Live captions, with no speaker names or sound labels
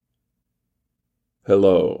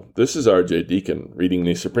Hello, this is R.J. Deacon reading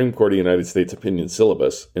the Supreme Court of the United States opinion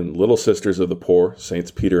syllabus in Little Sisters of the Poor,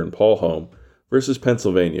 Saints Peter and Paul Home versus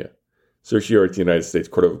Pennsylvania, certiorari to the United States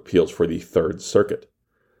Court of Appeals for the Third Circuit.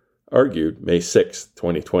 Argued May 6,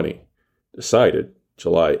 2020. Decided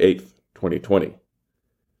July 8, 2020.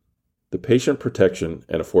 The Patient Protection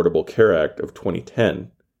and Affordable Care Act of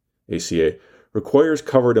 2010, ACA, requires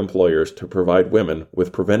covered employers to provide women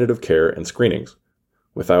with preventative care and screenings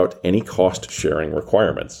without any cost-sharing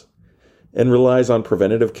requirements, and relies on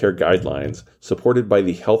preventative care guidelines supported by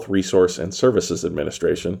the Health Resource and Services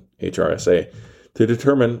Administration, HRSA, to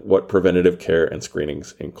determine what preventative care and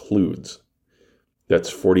screenings includes. That's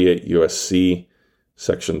 48 U.S.C.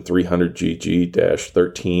 Section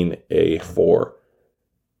 300GG-13A4.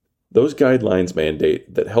 Those guidelines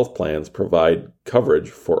mandate that health plans provide coverage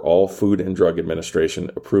for all Food and Drug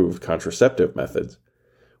Administration approved contraceptive methods.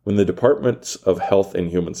 When the Departments of Health and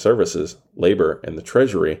Human Services, Labor, and the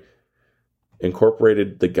Treasury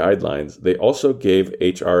incorporated the guidelines, they also gave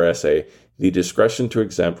HRSA the discretion to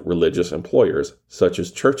exempt religious employers, such as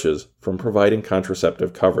churches, from providing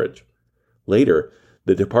contraceptive coverage. Later,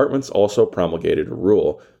 the departments also promulgated a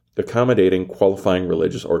rule accommodating qualifying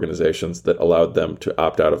religious organizations that allowed them to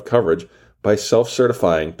opt out of coverage by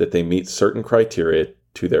self-certifying that they meet certain criteria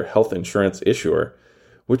to their health insurance issuer,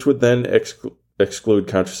 which would then exclude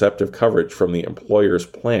contraceptive coverage from the employer's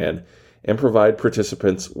plan and provide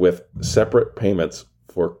participants with separate payments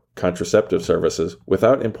for contraceptive services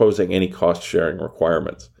without imposing any cost-sharing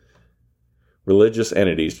requirements. Religious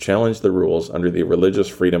entities challenged the rules under the Religious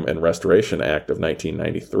Freedom and Restoration Act of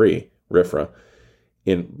 1993, RFRA.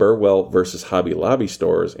 In Burwell v. Hobby Lobby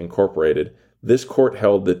Stores, Incorporated, this court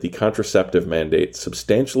held that the contraceptive mandate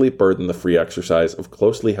substantially burdened the free exercise of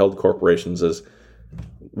closely held corporations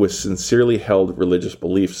with sincerely held religious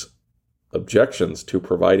beliefs objections to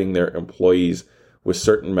providing their employees with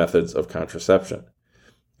certain methods of contraception.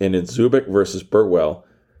 And in Zubik v. Burwell,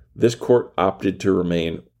 this court opted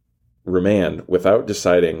to remand without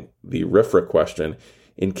deciding the RFRA question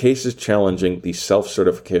in cases challenging the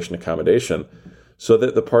self-certification accommodation so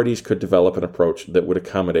that the parties could develop an approach that would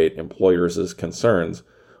accommodate employers' concerns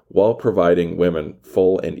while providing women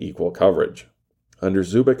full and equal coverage. Under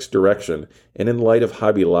Zubik's direction, and in light of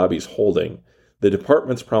Hobby Lobby's holding, the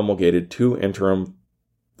departments promulgated two interim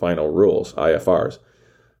final rules, IFRs.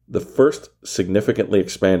 The first significantly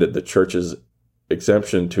expanded the church's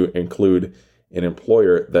exemption to include an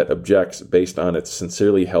employer that objects based on its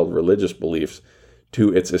sincerely held religious beliefs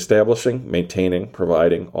to its establishing, maintaining,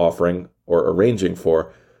 providing, offering, or arranging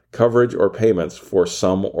for coverage or payments for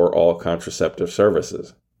some or all contraceptive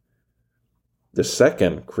services. The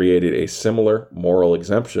second created a similar moral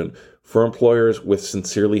exemption for employers with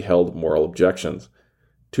sincerely held moral objections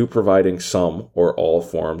to providing some or all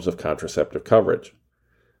forms of contraceptive coverage.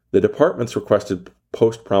 The departments requested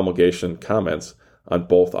post-promulgation comments on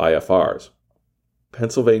both IFRs.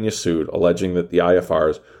 Pennsylvania sued, alleging that the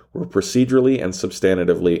IFRs were procedurally and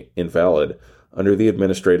substantively invalid under the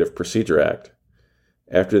Administrative Procedure Act.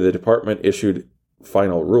 After the department issued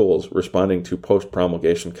final rules responding to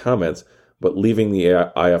post-promulgation comments, but leaving the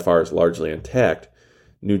IFRs largely intact,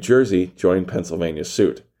 New Jersey joined Pennsylvania's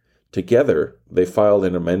suit. Together, they filed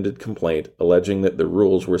an amended complaint alleging that the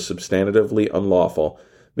rules were substantively unlawful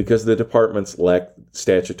because the departments lacked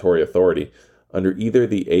statutory authority under either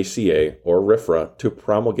the ACA or RFRA to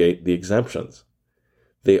promulgate the exemptions.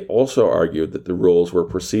 They also argued that the rules were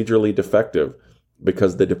procedurally defective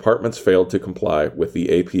because the departments failed to comply with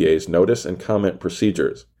the APA's notice and comment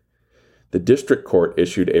procedures. The district court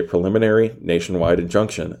issued a preliminary nationwide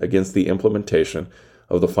injunction against the implementation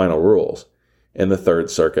of the final rules, and the Third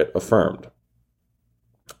Circuit affirmed.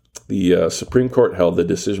 The Supreme Court held the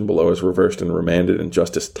decision below as reversed and remanded, and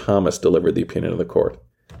Justice Thomas delivered the opinion of the court.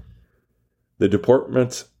 The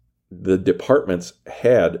departments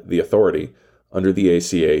had the authority under the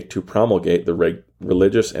ACA to promulgate the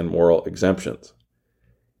religious and moral exemptions.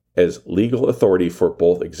 As legal authority for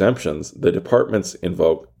both exemptions, the departments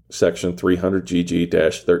invoke Section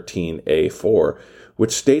 300GG-13A4,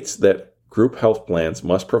 which states that group health plans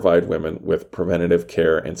must provide women with preventative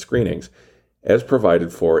care and screenings as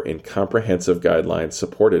provided for in comprehensive guidelines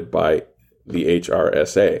supported by the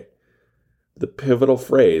HRSA. The pivotal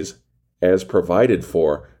phrase, as provided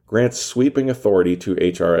for, grants sweeping authority to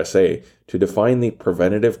HRSA to define the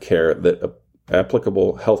preventative care that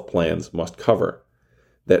applicable health plans must cover.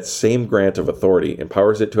 That same grant of authority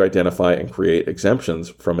empowers it to identify and create exemptions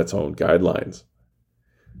from its own guidelines.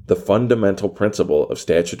 The fundamental principle of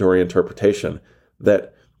statutory interpretation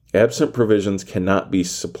that absent provisions cannot be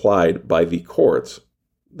supplied by the courts,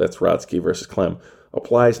 that's Rodsky versus Clem,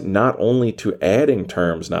 applies not only to adding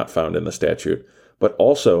terms not found in the statute, but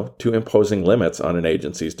also to imposing limits on an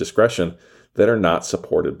agency's discretion that are not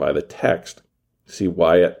supported by the text. See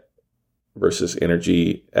Wyatt versus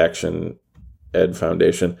Energy Action Ed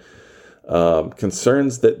Foundation.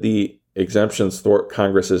 Concerns that the exemptions thwart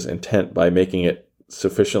Congress's intent by making it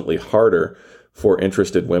sufficiently harder for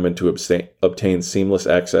interested women to obtain seamless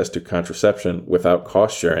access to contraception without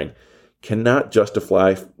cost sharing cannot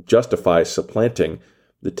justify supplanting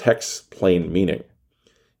the text's plain meaning.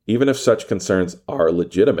 Even if such concerns are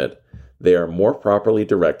legitimate, they are more properly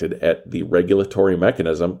directed at the regulatory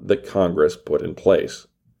mechanism that Congress put in place.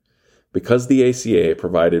 Because the ACA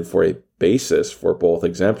provided for a basis for both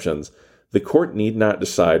exemptions, the court need not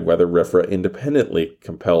decide whether RFRA independently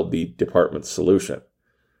compelled the department's solution.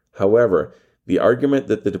 However, the argument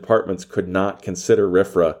that the departments could not consider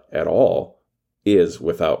RFRA at all is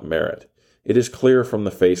without merit. It is clear from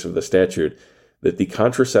the face of the statute that the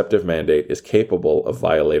contraceptive mandate is capable of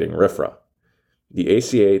violating RFRA. The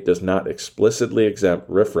ACA does not explicitly exempt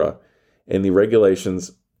RFRA, and the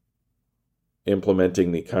regulations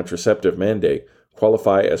implementing the contraceptive mandate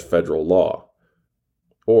qualify as federal law,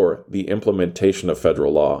 or the implementation of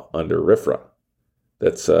federal law under RFRA.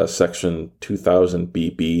 That's Section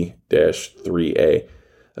 2000BB-3A.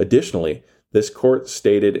 Additionally, this court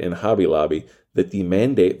stated in Hobby Lobby that the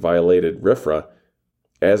mandate violated RFRA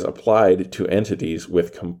as applied to entities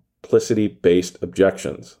with complicity-based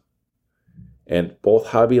objections. And both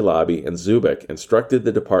Hobby Lobby and Zubik instructed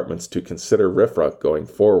the departments to consider RFRA going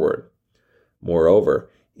forward.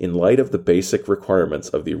 Moreover, in light of the basic requirements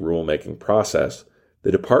of the rulemaking process,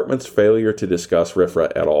 the department's failure to discuss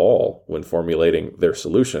RFRA at all when formulating their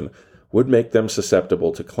solution would make them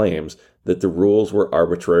susceptible to claims that the rules were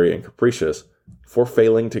arbitrary and capricious for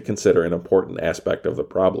failing to consider an important aspect of the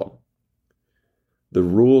problem. The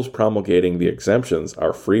rules promulgating the exemptions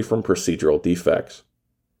are free from procedural defects.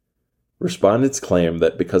 Respondents claim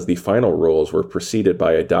that because the final rules were preceded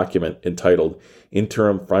by a document entitled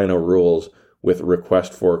Interim Final Rules with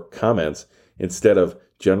Request for Comments instead of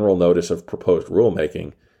General Notice of Proposed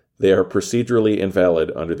Rulemaking, they are procedurally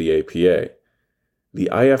invalid under the APA. The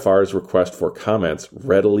IFR's request for comments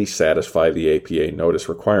readily satisfy the APA notice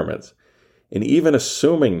requirements, and even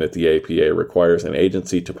assuming that the APA requires an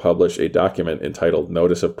agency to publish a document entitled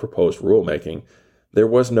Notice of Proposed Rulemaking, there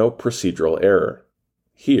was no procedural error.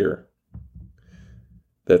 Here,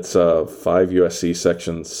 that's 5 U.S.C.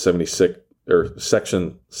 Section 76 or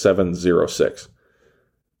Section 706.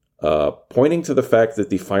 Pointing to the fact that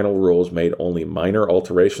the final rules made only minor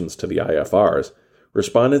alterations to the IFRs,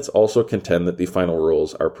 respondents also contend that the final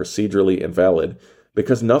rules are procedurally invalid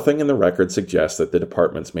because nothing in the record suggests that the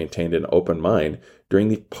departments maintained an open mind during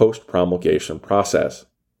the post-promulgation process.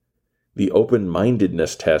 The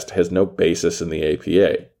open-mindedness test has no basis in the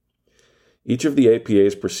APA. Each of the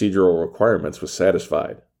APA's procedural requirements was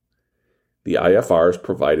satisfied. The IFRs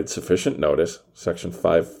provided sufficient notice, Section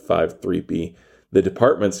 553B. The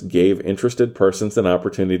departments gave interested persons an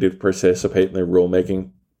opportunity to participate in the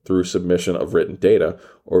rulemaking through submission of written data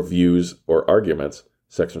or views or arguments,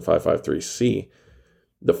 Section 553C.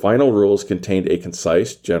 The final rules contained a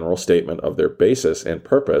concise general statement of their basis and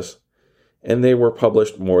purpose, and they were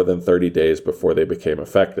published more than 30 days before they became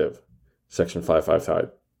effective, Section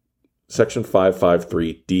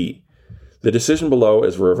 553D. The decision below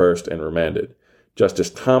is reversed and remanded. Justice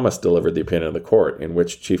Thomas delivered the opinion of the court, in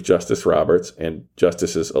which Chief Justice Roberts and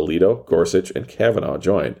Justices Alito, Gorsuch, and Kavanaugh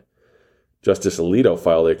joined. Justice Alito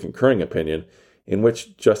filed a concurring opinion, in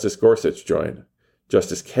which Justice Gorsuch joined.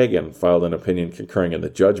 Justice Kagan filed an opinion concurring in the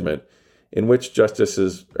judgment, in which Justice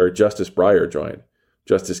Breyer joined.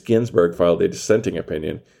 Justice Ginsburg filed a dissenting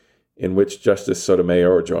opinion, in which Justice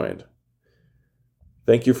Sotomayor joined.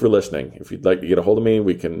 Thank you for listening. If you'd like to get a hold of me,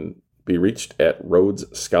 we can be reached at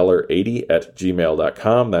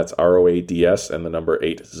rhodesscholar80@gmail.com. That's ROADS and the number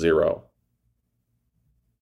 80.